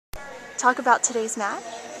talk about today's match?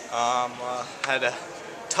 Had a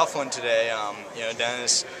tough one today.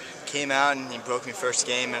 Dennis came out and he broke me first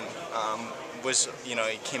game, and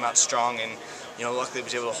he came out strong, and luckily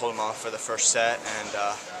was able to hold him off for the first set and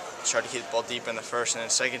tried to keep the ball deep in the first. And then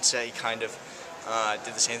the second set, he kind of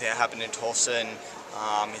did the same thing that happened in Tulsa,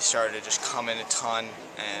 and he started to just come in a ton,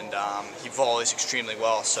 and he volleys extremely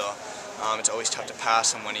well. So it's always tough to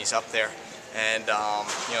pass him when he's up there. And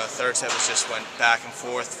the third set went back and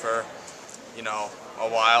forth for a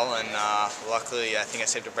while, and luckily I think I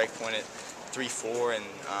saved a break point at 3-4, and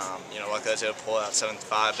luckily I was able to pull out 7-5,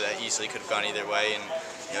 but that easily could have gone either way.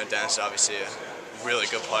 And Dennis is obviously a really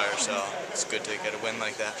good player, so it's good to get a win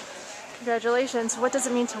like that. Congratulations. What does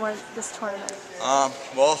it mean to win this tournament?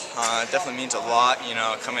 It definitely means a lot.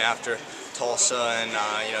 Coming after Tulsa, and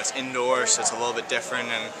it's indoors, so it's a little bit different,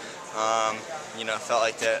 and I felt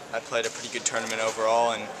like that I played a pretty good tournament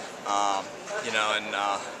overall, and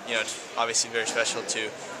it's obviously very special to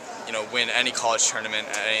win any college tournament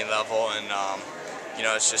at any level, and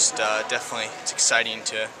it's just definitely it's exciting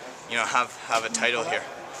to have a title here.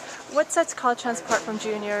 What sets college tennis apart from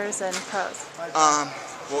juniors and pros?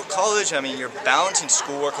 Well, college, you're balancing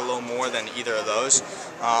schoolwork a little more than either of those.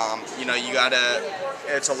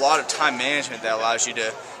 It's a lot of time management that allows you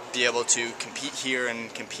to be able to compete here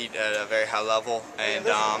and compete at a very high level. And,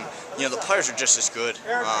 the players are just as good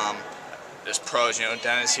as pros.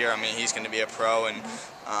 Dennis here, he's going to be a pro, and,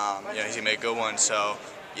 he's going to be a good one. So,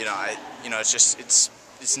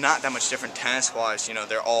 it's not that much different tennis-wise.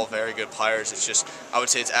 They're all very good players. It's just, I would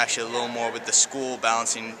say it's actually a little more with the school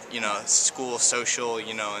balancing, school, social,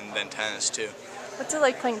 and then tennis too. What's it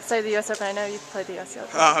like playing inside the US Open? I know you've played the US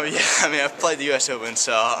Open. Yeah, I've played the US Open,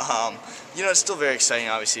 so, it's still very exciting,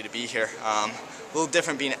 obviously, to be here. A little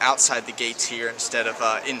different being outside the gates here instead of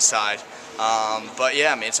inside. But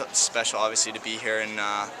yeah, it's special, obviously, to be here and,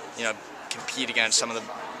 compete against some of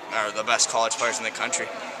the best college players in the country.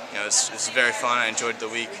 It's very fun. I enjoyed the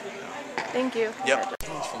week. Thank you. Yep.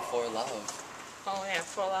 From For Love. Oh yeah,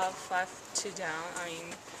 For Love 5-2 down.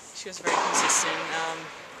 She was very consistent.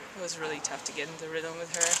 It was really tough to get into the rhythm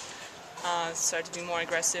with her. Started to be more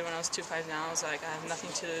aggressive when I was 2-5 down. I was like, I have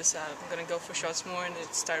nothing to lose. I'm gonna go for shots more, and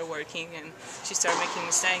it started working. And she started making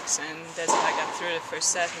mistakes, and that's how I got through the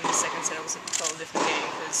first set. And the second set, it was a totally different game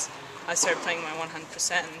because I started playing my 100%,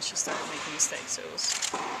 and she started making mistakes. So it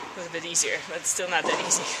was a bit easier, but still not that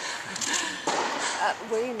easy.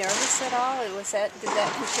 Were you nervous at all? Did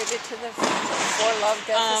that contribute to the For Love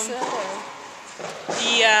deficit?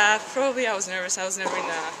 Yeah, probably I was nervous. I was never in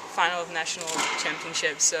the final of national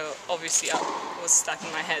championship, so obviously I was stuck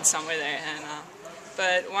in my head somewhere there. And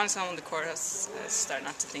but once I'm on the court, I start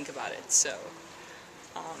not to think about it. So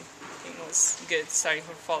it was good starting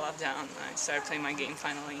from For Love down. I started playing my game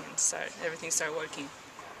finally, and everything started working.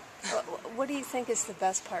 What do you think is the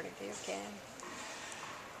best part of your game?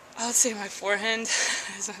 I would say my forehand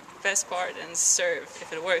is my best part, and serve.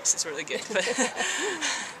 If it works, it's really good.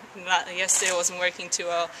 But yesterday it wasn't working too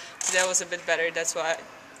well. Today was a bit better. That's why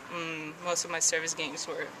most of my service games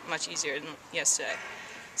were much easier than yesterday.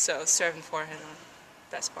 So serve and forehand are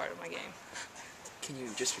the best part of my game. Can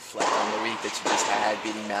you just reflect on the week that you just had,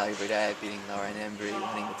 beating Mallory Burdett, beating Lauren Embry,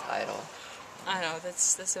 winning the title? I know,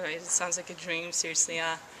 that's amazing. It sounds like a dream, seriously.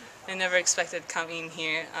 I never expected coming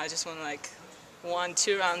here. I just won like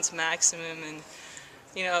 1-2 rounds maximum, and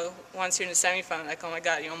once you're in the semifinal, like, oh my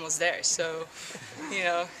God, you're almost there. So,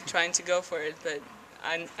 trying to go for it, but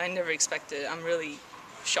I never expected it. I'm really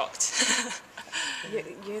shocked.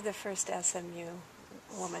 You're the first SMU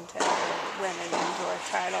woman to ever win an indoor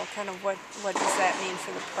title. Kind of what does that mean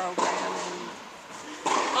for the program?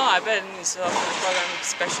 I bet it means a lot for the program,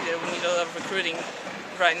 especially that we need a lot of recruiting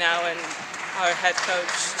right now, and our head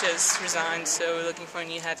coach just resigned, so we're looking for a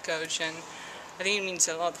new head coach, and I think it means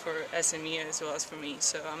a lot for SMU as well as for me,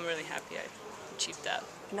 so I'm really happy I achieved that.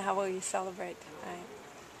 And how will you celebrate tonight?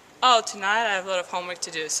 Oh, tonight I have a lot of homework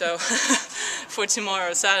to do, so for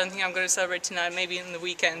tomorrow, so I don't think I'm going to celebrate tonight, maybe in the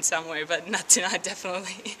weekend somewhere, but not tonight,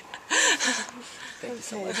 definitely. Thank you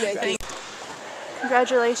so much. Thank you.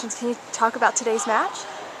 Congratulations. Can you talk about today's match?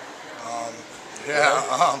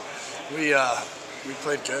 We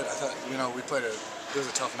played good. I thought, it was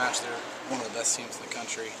a tough match. They're one of the best teams in the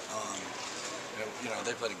country.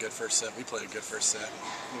 They played a good first set. We played a good first set.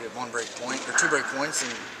 We had 2 break points,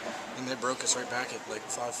 and they broke us right back at like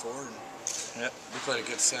 5-4. And we played a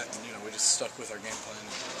good set, and we just stuck with our game plan. And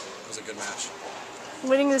it was a good match.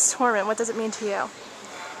 Winning this tournament, what does it mean to you?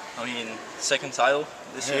 Second title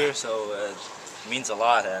this year, so it means a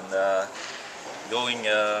lot. And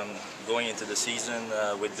going into the season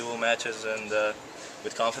with dual matches and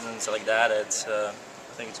with confidence like that,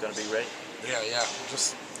 I think it's going to be great. Yeah.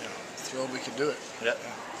 Just thrilled we could do it. Yeah.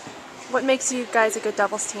 What makes you guys a good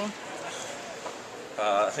doubles team?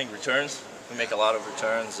 I think returns. We make a lot of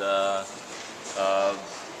returns. I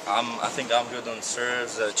think I'm good on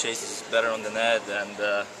serves. Chase is better on the net, and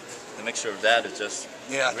the mixture of that is just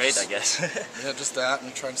great, I guess. Yeah, just that,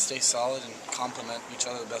 and trying to stay solid and complement each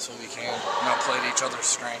other the best way we can. Play to each other's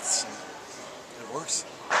strengths, and it works.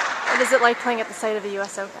 What is it like playing at the site of the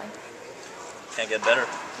U.S. Open? Can't get better.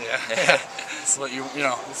 Yeah. It's what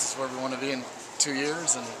this is where we want to be in 2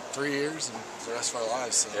 years and 3 years and the rest of our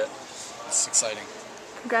lives. So it's exciting.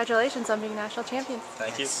 Congratulations on being national champions.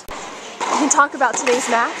 Thank you. You can talk about today's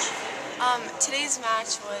match. Today's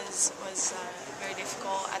match was very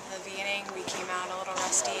difficult. At the beginning, we came out a little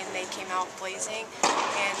rusty, and they came out blazing,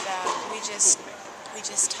 and we just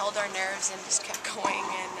held our nerves and just kept going.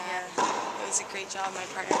 And it was a great job. My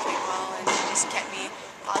partner played well, and she just kept me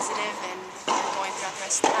positive and going throughout the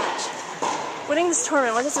rest of the match. Winning this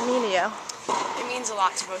tournament, what does it mean to you? It means a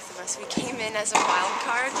lot to both of us. We came in as a wild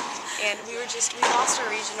card, and we lost our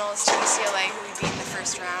regionals to UCLA, who we beat in the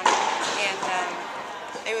first round, and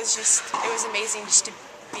it was amazing just to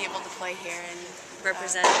be able to play here and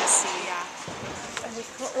represent USC. Yeah.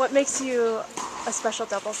 What makes you a special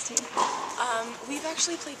doubles team? We've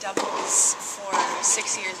actually played doubles for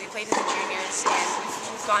 6 years. We played in the juniors, and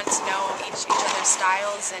we've gotten to know each other's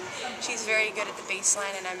styles. And she's very good at the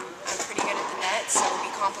baseline, and I'm pretty good at the net, so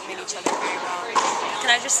we complement each other very well.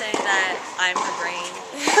 Can I just say that I'm her brain?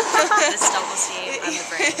 This doubles team, I'm the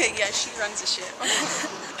brain. Yeah, she runs the ship.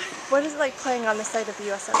 What is it like playing on the site of the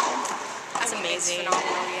U.S. Open? It's amazing. It's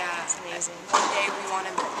phenomenal, yeah. It's amazing. One day we want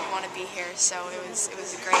to be here, so it was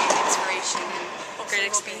a great inspiration, and hopefully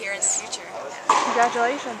we'll be here in the future.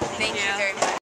 Congratulations. Thank you very much.